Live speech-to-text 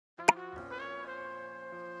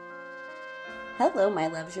Hello, my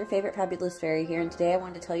loves, your favorite fabulous fairy here, and today I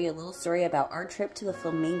wanted to tell you a little story about our trip to the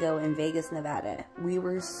Flamingo in Vegas, Nevada. We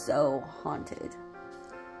were so haunted.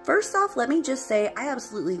 First off, let me just say I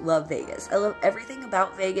absolutely love Vegas. I love everything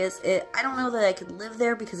about Vegas. I don't know that I could live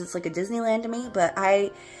there because it's like a Disneyland to me, but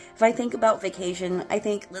if I think about vacation, I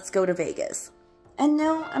think let's go to Vegas. And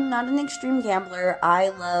no, I'm not an extreme gambler. I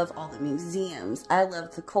love all the museums. I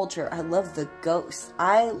love the culture. I love the ghosts.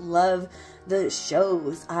 I love the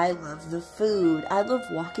shows. I love the food. I love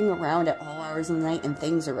walking around at all hours of the night and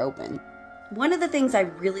things are open. One of the things I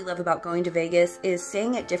really love about going to Vegas is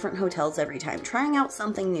staying at different hotels every time, trying out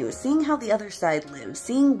something new, seeing how the other side lives,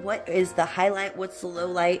 seeing what is the highlight, what's the low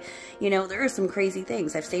light. You know, there are some crazy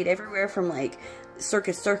things. I've stayed everywhere from like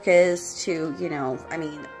Circus to, you know, I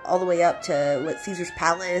mean, all the way up to what, Caesar's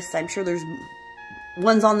Palace. I'm sure there's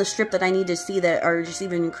ones on the strip that I need to see that are just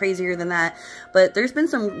even crazier than that, but there's been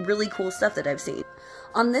some really cool stuff that I've seen.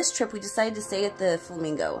 On this trip, we decided to stay at the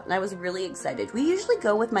Flamingo, and I was really excited. We usually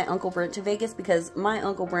go with my Uncle Brent to Vegas because my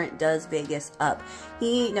Uncle Brent does Vegas up.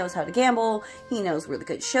 He knows how to gamble, he knows where the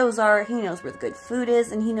good shows are, he knows where the good food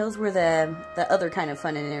is, and he knows where the other kind of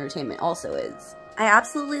fun and entertainment also is. I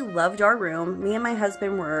absolutely loved our room. Me and my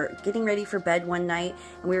husband were getting ready for bed one night,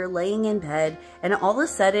 and we were laying in bed, and all of a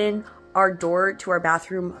sudden, our door to our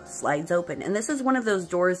bathroom slides open. And this is one of those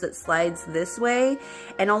doors that slides this way,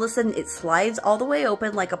 and all of a sudden it slides all the way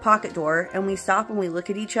open like a pocket door, and we stop and we look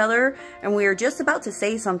at each other, and we are just about to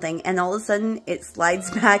say something, and all of a sudden it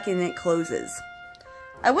slides back and it closes.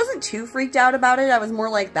 I wasn't too freaked out about it. I was more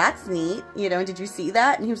like, that's neat, you know, did you see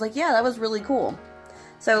that? And he was like, yeah, that was really cool.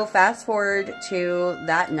 So fast forward to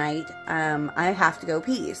that night, I have to go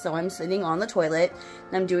pee. So I'm sitting on the toilet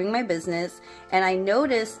and I'm doing my business, and I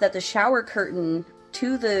noticed that the shower curtain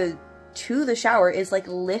to the shower is like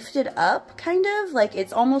lifted up, kind of like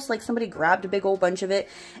it's almost like somebody grabbed a big old bunch of it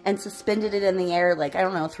and suspended it in the air, like, I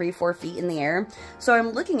don't know, 3-4 feet in the air. So I'm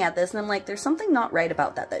looking at this and I'm like, there's something not right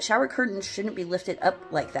about that. That shower curtain shouldn't be lifted up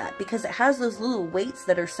like that because it has those little weights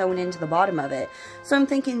that are sewn into the bottom of it. So I'm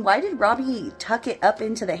thinking, why did Robbie tuck it up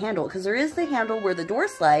into the handle? Because there is the handle where the door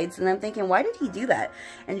slides, and I'm thinking, why did he do that?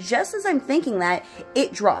 And just as I'm thinking that,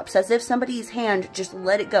 it drops as if somebody's hand just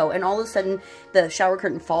let it go, and all of a sudden the shower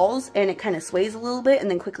curtain falls and it kind of sways a little bit and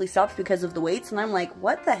then quickly stops because of the weights, and I'm like,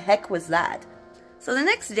 what the heck was that? So the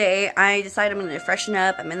next day, I decide I'm going to freshen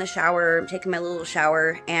up. I'm in the shower, I'm taking my little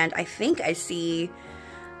shower, and I think I see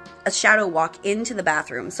a shadow walk into the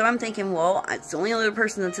bathroom. So I'm thinking, well, it's the only other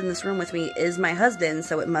person that's in this room with me is my husband,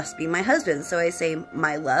 so it must be my husband. So I say,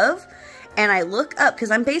 my love, and I look up, because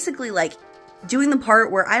I'm basically like doing the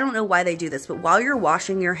part where, I don't know why they do this, but while you're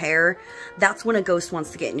washing your hair, that's when a ghost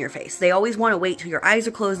wants to get in your face. They always want to wait till your eyes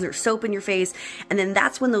are closed and there's soap in your face, and then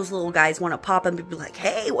that's when those little guys want to pop up and be like,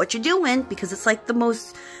 hey, what you doing? Because it's like the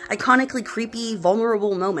most iconically creepy,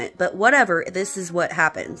 vulnerable moment. But whatever, this is what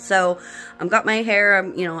happened. So I've got my hair,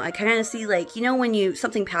 you know, I kind of see, like, you know, when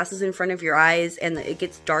something passes in front of your eyes and it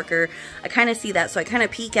gets darker, I kind of see that. So I kind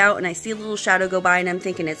of peek out and I see a little shadow go by, and I'm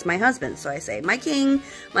thinking it's my husband. So I say, my king,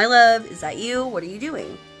 my love, is that you? What are you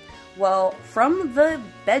doing? Well, from the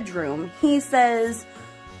bedroom, he says,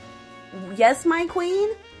 yes, my queen.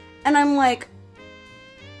 And I'm like,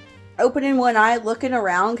 opening one eye, looking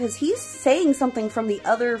around, because he's saying something from the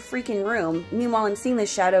other freaking room. Meanwhile, I'm seeing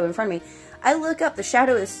this shadow in front of me. I look up, the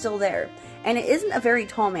shadow is still there. And it isn't a very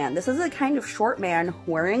tall man. This is a kind of short man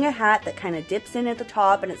wearing a hat that kind of dips in at the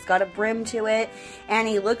top, and it's got a brim to it. And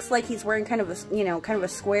he looks like he's wearing kind of a, you know, kind of a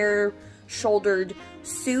square-shouldered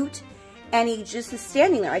suit. And he just is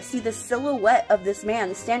standing there. I see the silhouette of this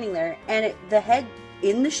man standing there, and the head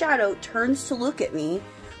in the shadow turns to look at me,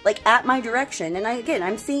 like at my direction. And again,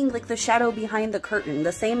 I'm seeing like the shadow behind the curtain,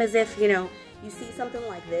 the same as if, you know, you see something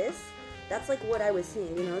like this. That's like what I was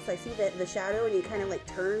seeing, you know. So I see the shadow, and he kind of like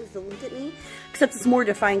turns to look at me, except it's more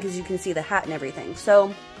defined because you can see the hat and everything.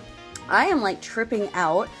 So I am like tripping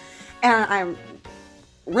out, and I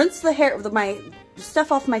rinse the hair, my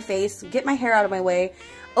stuff off my face, get my hair out of my way,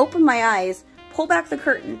 open my eyes, pull back the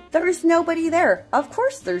curtain. There is nobody there. Of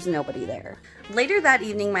course there's nobody there. Later that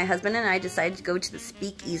evening, my husband and I decided to go to the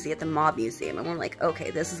speakeasy at the Mob Museum, and we're like, okay,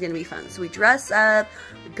 this is gonna be fun. So we dress up,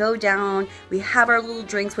 we go down, we have our little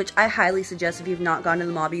drinks, which I highly suggest if you've not gone to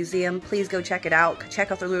the Mob Museum, please go check it out. Check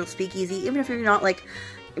out their little speakeasy. Even if you're not like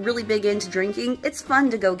really big into drinking, it's fun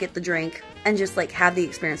to go get the drink and just like have the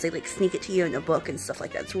experience. They like sneak it to you in a book and stuff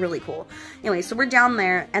like that. It's really cool. Anyway, so we're down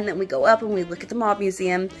there, and then we go up and we look at the Mob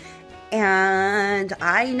Museum, and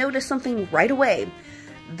I noticed something right away,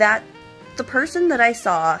 that the person that I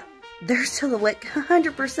saw, their silhouette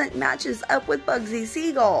 100% matches up with Bugsy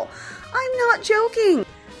Siegel. I'm not joking.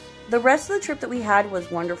 The rest of the trip that we had was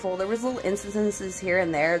wonderful. There was little instances here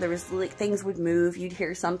and there. There was like things would move, you'd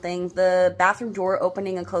hear something. The bathroom door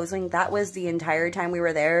opening and closing, that was the entire time we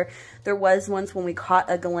were there. There was once when we caught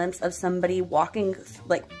a glimpse of somebody walking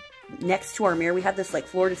like next to our mirror. We had this like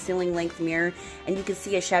floor to ceiling length mirror, and you could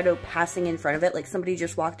see a shadow passing in front of it, like somebody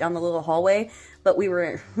just walked down the little hallway, but we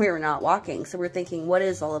were not walking. So we're thinking, what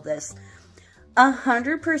is all of this?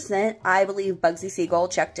 100% I believe Bugsy Siegel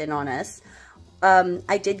checked in on us.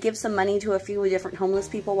 I did give some money to a few different homeless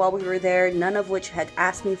people while we were there, none of which had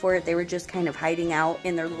asked me for it. They were just kind of hiding out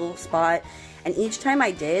in their little spot. And each time I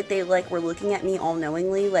did, they like were looking at me all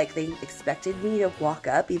knowingly, like they expected me to walk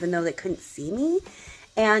up even though they couldn't see me.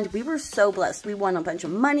 And we were so blessed. We won a bunch of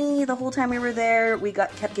money the whole time we were there. We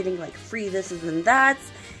kept getting like free thises and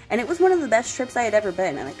that's. And it was one of the best trips I had ever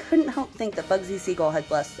been. And I couldn't help think that Bugsy Siegel had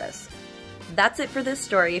blessed us. That's it for this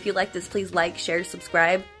story. If you like this, please like, share,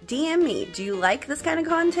 subscribe. DM me. Do you like this kind of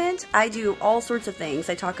content? I do all sorts of things.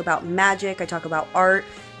 I talk about magic. I talk about art,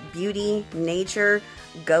 beauty, nature,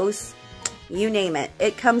 ghosts, you name it.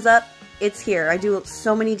 It comes up. It's here. I do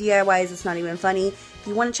so many DIYs. It's not even funny. If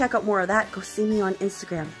you want to check out more of that, go see me on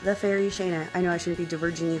Instagram, The Fairy Shayna. I know I shouldn't be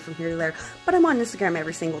diverging you from here to there, but I'm on Instagram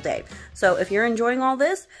every single day. So if you're enjoying all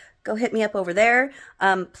this, go hit me up over there.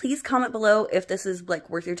 Please comment below if this is like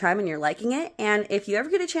worth your time and you're liking it. And if you ever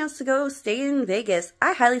get a chance to go stay in Vegas,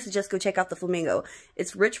 I highly suggest go check out the Flamingo.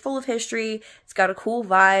 It's rich full of history. It's got a cool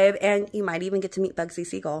vibe, and you might even get to meet Bugsy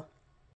Siegel.